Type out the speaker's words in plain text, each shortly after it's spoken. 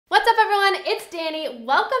Dani.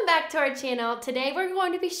 Welcome back to our channel. Today we're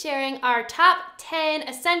going to be sharing our top 10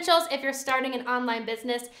 essentials if you're starting an online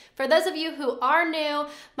business. For those of you who are new,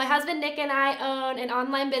 my husband Nick and I own an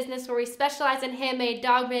online business where we specialize in handmade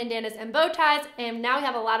dog bandanas and bow ties, and now we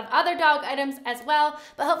have a lot of other dog items as well.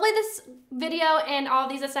 But hopefully this video and all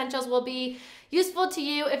these essentials will be useful to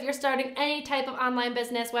you if you're starting any type of online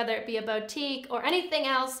business, whether it be a boutique or anything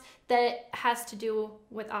else that has to do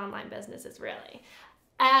with online businesses, really.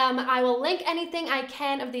 I will link anything I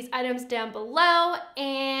can of these items down below,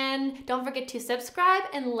 and don't forget to subscribe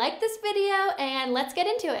and like this video, and let's get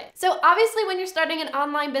into it. So obviously when you're starting an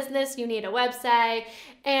online business, you need a website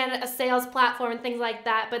and a sales platform and things like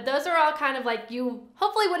that, but those are all kind of like you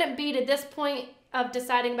hopefully wouldn't be to this point of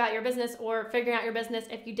deciding about your business or figuring out your business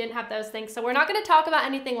if you didn't have those things. So we're not gonna talk about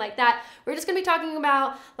anything like that. We're just gonna be talking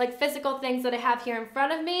about like physical things that I have here in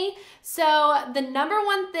front of me. So the number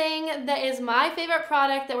one thing that is my favorite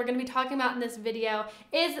product that we're gonna be talking about in this video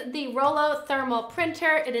is the Rollo thermal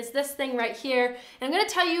printer. It is this thing right here. And I'm gonna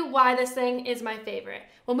tell you why this thing is my favorite.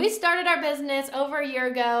 When we started our business over a year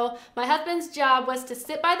ago, my husband's job was to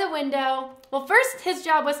sit by the window. Well, first his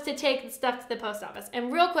job was to take the stuff to the post office.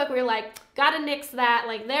 And real quick, we were like, gotta nix that.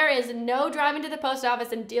 Like there is no driving to the post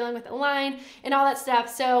office and dealing with the line and all that stuff.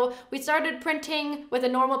 So we started printing with a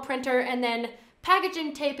normal printer and then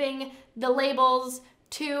packaging taping the labels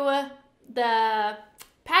to the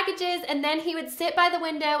packages, and then he would sit by the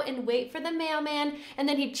window and wait for the mailman, and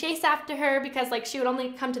then he'd chase after her because like she would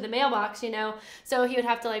only come to the mailbox, you know, so he would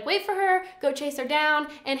have to like wait for her, go chase her down,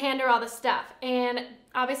 and hand her all the stuff. And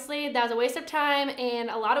obviously that was a waste of time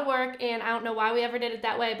and a lot of work, and I don't know why we ever did it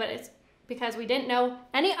that way, but it's because we didn't know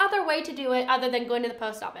any other way to do it other than going to the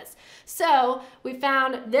post office. So we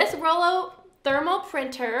found this Rollo thermal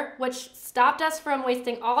printer, which stopped us from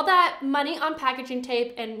wasting all that money on packaging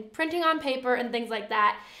tape and printing on paper and things like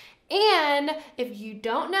that. And if you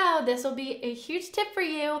don't know, this will be a huge tip for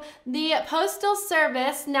you. The Postal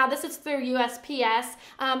Service, now this is through USPS,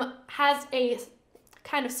 has a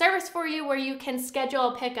kind of service for you where you can schedule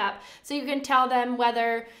a pickup. So you can tell them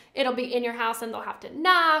whether it'll be in your house and they'll have to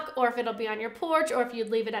knock, or if it'll be on your porch, or if you'd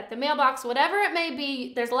leave it at the mailbox, whatever it may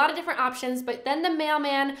be. There's a lot of different options, but then the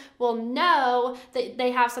mailman will know that they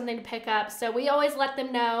have something to pick up. So we always let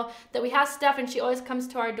them know that we have stuff, and she always comes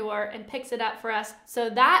to our door and picks it up for us. So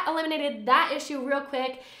that eliminated that issue real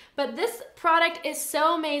quick. But this product is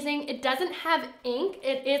so amazing. It doesn't have ink.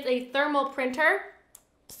 It is a thermal printer.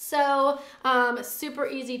 So super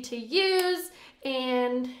easy to use,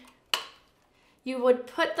 and you would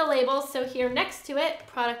put the labels. So here next to it,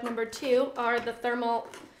 product number 2 are the thermal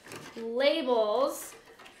labels.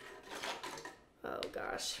 Oh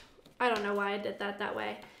gosh, I don't know why I did that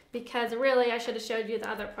way, because really I should have showed you the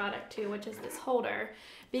other product too, which is this holder,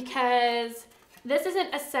 because this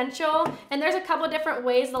isn't essential, and there's a couple different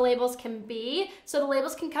ways the labels can be. So the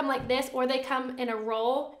labels can come like this, or they come in a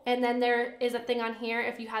roll, and then there is a thing on here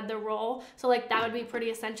if you had the roll. So like that would be pretty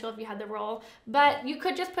essential if you had the roll. But you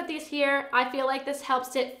could just put these here. I feel like this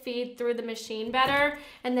helps it feed through the machine better,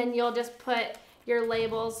 and then you'll just put your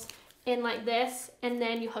labels in like this, and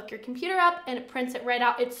then you hook your computer up and it prints it right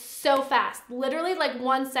out. It's so fast, literally like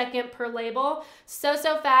 1 second per label. So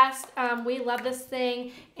fast. We love this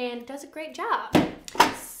thing, and it does a great job.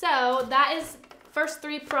 So that is first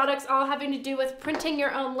 3 products, all having to do with printing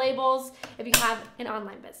your own labels if you have an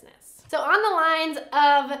online business. So on the lines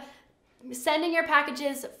of sending your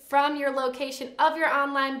packages from your location of your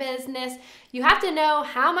online business, you have to know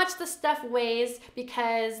how much the stuff weighs,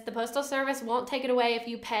 because the Postal Service won't take it away if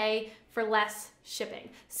you pay for less shipping.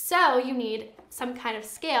 So you need some kind of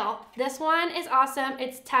scale. This one is awesome.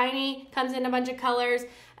 It's tiny, comes in a bunch of colors,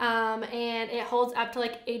 and it holds up to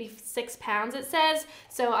like 86 pounds, it says.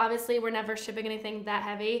 So obviously we're never shipping anything that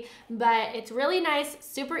heavy, but it's really nice,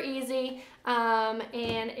 super easy,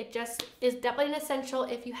 and it just is definitely an essential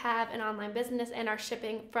if you have an online business and are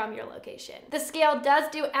shipping from your location. The scale does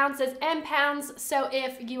do ounces and pounds, so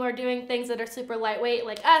if you are doing things that are super lightweight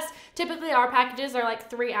like us, typically our packages are like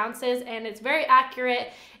 3 ounces, and it's very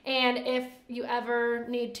accurate. And if you ever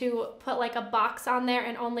need to put like a box on there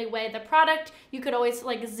and only weigh the product, you could always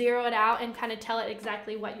like zero it out and kind of tell it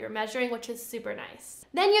exactly what you're measuring, which is super nice.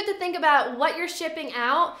 Then you have to think about what you're shipping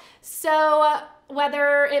out. So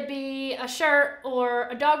whether it be a shirt or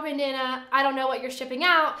a dog bandana, I don't know what you're shipping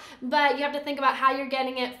out, but you have to think about how you're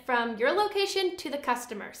getting it from your location to the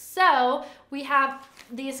customer. So we have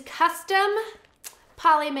these custom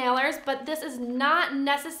poly mailers, but this is not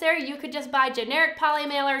necessary. You could just buy generic poly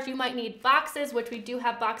mailers. You might need boxes, which we do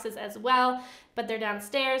have boxes as well, but they're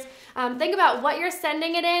downstairs. Think about what you're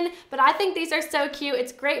sending it in, but I think these are so cute.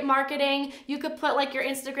 It's great marketing. You could put like your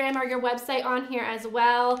Instagram or your website on here as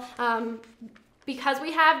well. Because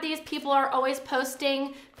we have these, people are always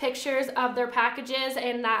posting pictures of their packages,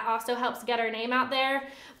 and that also helps get our name out there.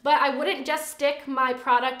 But I wouldn't just stick my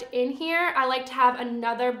product in here. I like to have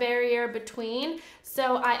another barrier between.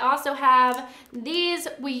 So I also have these.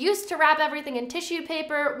 We used to wrap everything in tissue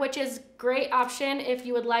paper, which is a great option if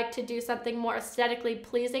you would like to do something more aesthetically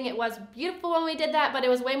pleasing. It was beautiful when we did that, but it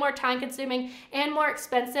was way more time consuming and more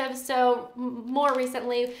expensive. So more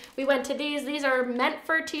recently, we went to these. These are meant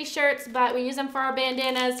for t-shirts, but we use them for our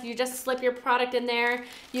bandanas. You just slip your product in there.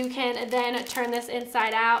 You can then turn this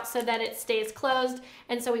inside out so that it stays closed.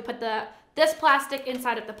 And so we put this plastic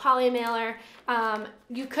inside of the poly mailer.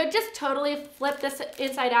 You could just totally flip this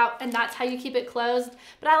inside out, and that's how you keep it closed.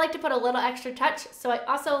 But I like to put a little extra touch, so I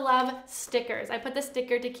also love stickers. I put the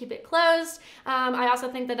sticker to keep it closed. I also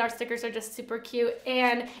think that our stickers are just super cute,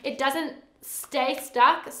 and it doesn't stay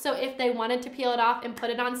stuck, so if they wanted to peel it off and put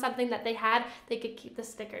it on something that they had, they could keep the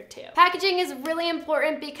sticker too. Packaging is really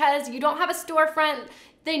important because you don't have a storefront.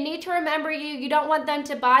 They need to remember you. You don't want them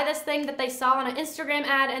to buy this thing that they saw on an Instagram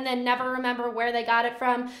ad and then never remember where they got it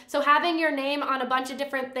from. So having your name on a bunch of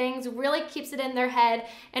different things really keeps it in their head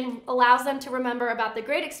and allows them to remember about the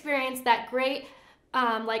great experience, that great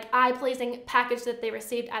like eye-pleasing package that they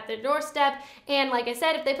received at their doorstep. And like I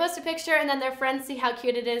said, if they post a picture and then their friends see how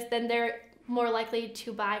cute it is, then they're more likely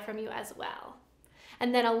to buy from you as well.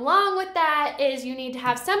 And then along with that is you need to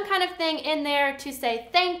have some kind of thing in there to say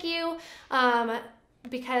thank you,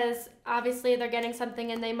 because obviously they're getting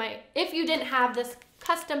something and they might, if you didn't have this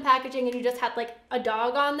custom packaging and you just had like a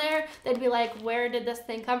dog on there, they'd be like, where did this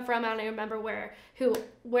thing come from? I don't even remember where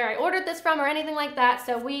I ordered this from or anything like that.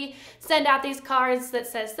 So we send out these cards that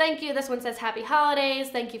says thank you. This one says happy holidays,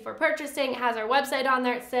 thank you for purchasing. It has our website on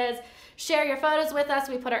there. It says share your photos with us.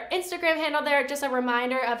 We put our Instagram handle there, just a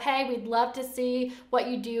reminder of, hey, we'd love to see what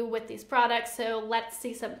you do with these products, so let's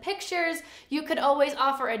see some pictures. You could always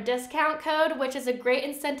offer a discount code, which is a great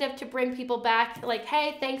incentive to bring people back, like,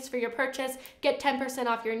 hey, thanks for your purchase, get 10%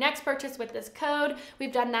 off your next purchase with this code.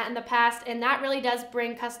 We've done that in the past, and that really does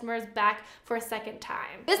bring customers back for a second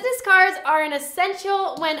time. Business cards are an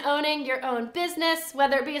essential when owning your own business,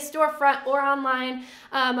 whether it be a storefront or online.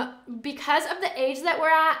 Because of the age that we're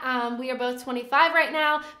at, we are both 25 right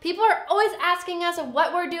now. People are always asking us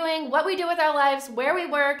what we're doing, what we do with our lives, where we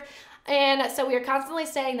work. And so we are constantly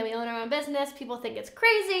saying that we own our own business. People think it's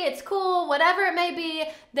crazy, it's cool, whatever it may be,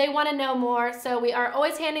 they want to know more. So we are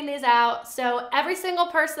always handing these out. So every single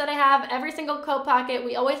purse that I have, every single coat pocket,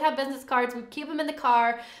 we always have business cards. We keep them in the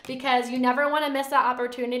car because you never want to miss that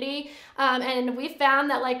opportunity. And we found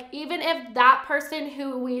that, like, even if that person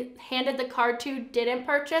who we handed the card to didn't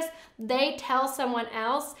purchase, they tell someone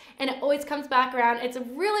else, and it always comes back around. It's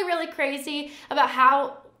really, really crazy about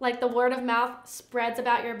how, like, the word of mouth spreads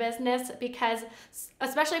about your business, because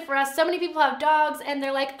especially for us, so many people have dogs and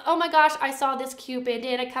they're like, oh my gosh, I saw this cute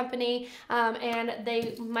bandana company, and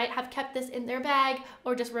they might have kept this in their bag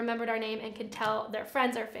or just remembered our name and can tell their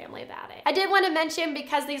friends or family about it. I did want to mention,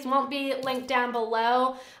 because these won't be linked down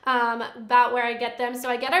below, about where I get them. So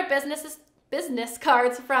I get our business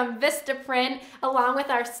cards from Vistaprint along with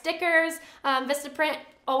our stickers. Vistaprint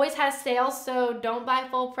always has sales, so don't buy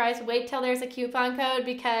full price. Wait till there's a coupon code,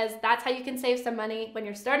 because that's how you can save some money when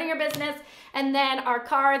you're starting your business. And then our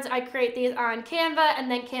cards, I create these on Canva,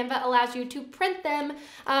 and then Canva allows you to print them.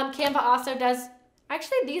 Canva also does,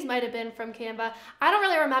 actually these might have been from Canva. I don't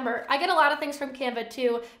really remember. I get a lot of things from Canva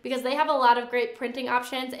too, because they have a lot of great printing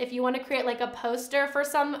options. If you want to create like a poster for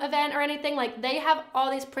some event or anything, like, they have all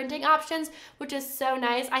these printing options, which is so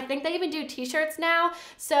nice. I think they even do t-shirts now.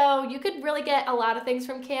 So you could really get a lot of things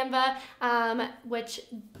from Canva, which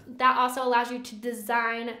that also allows you to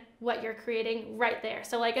design what you're creating right there.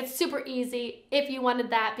 So, like, it's super easy if you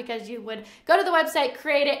wanted that, because you would go to the website,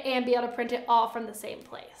 create it, and be able to print it all from the same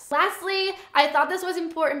place. Lastly, I thought this was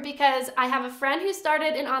important because I have a friend who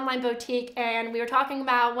started an online boutique, and we were talking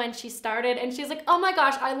about when she started, and she's like, oh my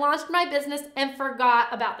gosh, I launched my business and forgot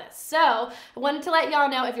about this. So I wanted to let y'all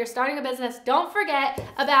know, if you're starting a business, don't forget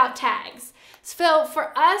about tags. So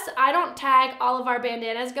for us, I don't tag all of our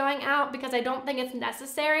bandanas going out because I don't think it's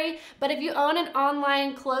necessary. But if you own an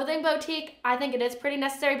online clothing boutique, I think it is pretty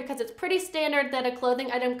necessary, because it's pretty standard that a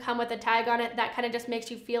clothing item come with a tag on it. That kind of just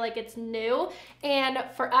makes you feel like it's new. And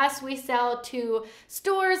for us, we sell to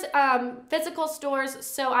stores, physical stores.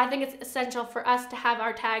 So I think it's essential for us to have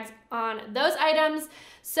our tags on those items.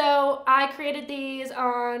 So I created these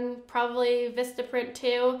on probably Vistaprint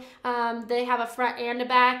too. They have a front and a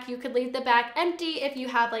back. You could leave the back empty if you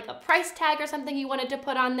have like a price tag or something you wanted to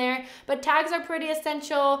put on there, but tags are pretty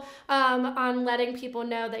essential on letting people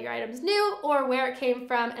know that your item's new or where it came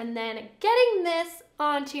from. And then getting this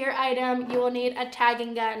onto your item, you will need a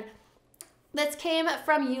tagging gun. This came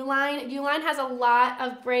from Uline. Uline has a lot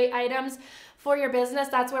of great items for your business.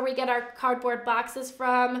 That's where we get our cardboard boxes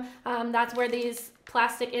from. That's where these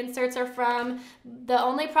plastic inserts are from. The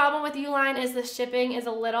only problem with Uline is the shipping is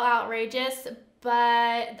a little outrageous,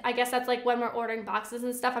 but I guess that's like when we're ordering boxes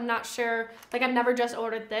and stuff. I'm not sure. Like, I've never just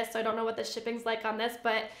ordered this, so I don't know what the shipping's like on this,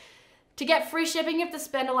 but to get free shipping, you have to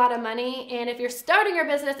spend a lot of money, and if you're starting your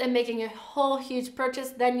business and making a whole huge purchase,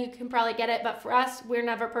 then you can probably get it. But for us, we're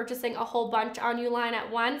never purchasing a whole bunch on Uline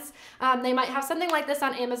at once. They might have something like this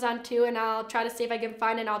on Amazon too, and I'll try to see if I can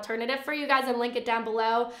find an alternative for you guys and link it down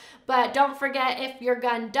below. But don't forget, if your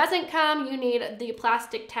gun doesn't come, you need the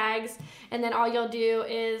plastic tags, and then all you'll do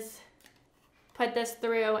is put this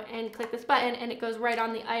through and click this button and it goes right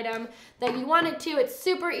on the item that you want it to. It's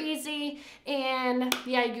super easy, and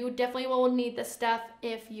yeah, you definitely will need this stuff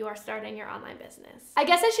if you are starting your online business. I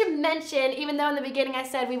guess I should mention, even though in the beginning I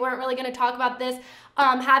said we weren't really going to talk about this,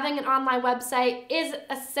 having an online website is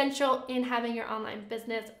essential in having your online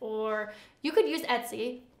business, or you could use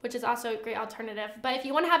Etsy, which is also a great alternative. But if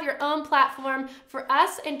you want to have your own platform, for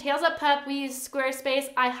us in Tails Up Pup, we use Squarespace.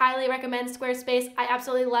 I highly recommend Squarespace. I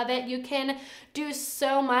absolutely love it. You can do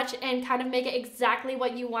so much and kind of make it exactly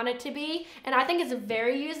what you want it to be. And I think it's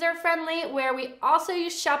very user-friendly, where we also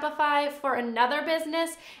use Shopify for another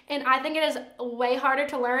business. And I think it is way harder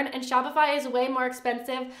to learn, and Shopify is way more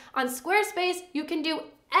expensive. On Squarespace, you can do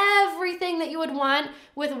everything that you would want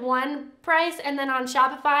with one price, and then on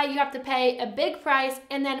Shopify you have to pay a big price,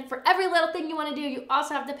 and then for every little thing you want to do you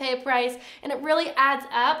also have to pay a price, and it really adds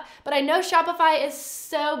up. But I know Shopify is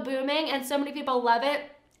so booming and so many people love it,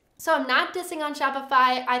 so I'm not dissing on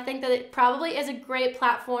Shopify. I think that it probably is a great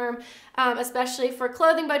platform, especially for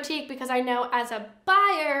Clothing Boutique, because I know as a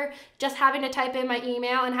buyer, just having to type in my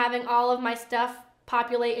email and having all of my stuff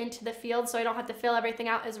populate into the field so I don't have to fill everything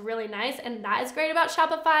out is really nice, and that is great about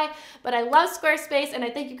Shopify. But I love Squarespace, and I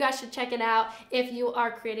think you guys should check it out if you are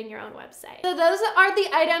creating your own website. So those are the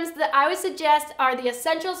items that I would suggest are the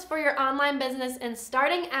essentials for your online business and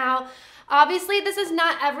starting out. Obviously, this is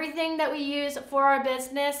not everything that we use for our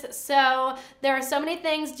business, so there are so many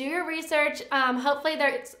things. Do your research. Hopefully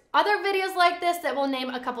there's other videos like this that will name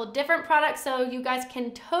a couple different products so you guys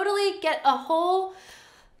can totally get a whole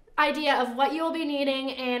idea of what you will be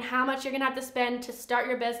needing and how much you're gonna have to spend to start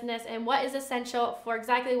your business and what is essential for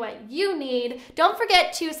exactly what you need. Don't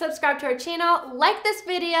forget to subscribe to our channel, like this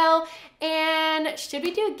video, and should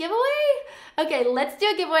we do a giveaway? Okay, let's do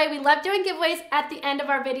a giveaway. We love doing giveaways at the end of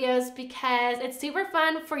our videos because it's super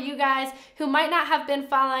fun for you guys who might not have been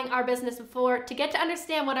following our business before to get to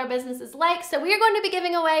understand what our business is like. So we are going to be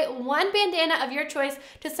giving away one bandana of your choice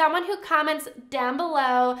to someone who comments down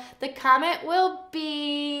below. The comment will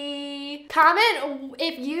be, comment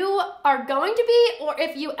if you are going to be or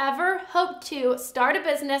if you ever hope to start a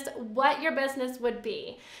business, what your business would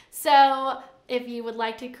be. So if you would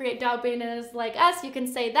like to create dog bandanas like us, you can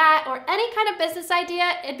say that, or any kind of business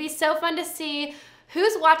idea. It'd be so fun to see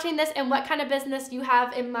who's watching this and what kind of business you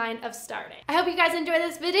have in mind of starting. I hope you guys enjoyed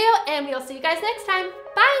this video, and we'll see you guys next time.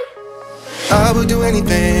 Bye! I would do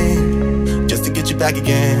anything just to get you back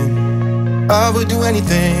again. I would do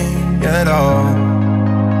anything at all.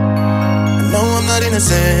 I know I'm not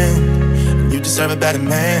innocent, you deserve a better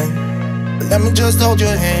man, but let me just hold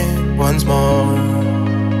your hand once more.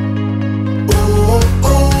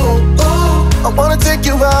 I wanna take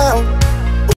you out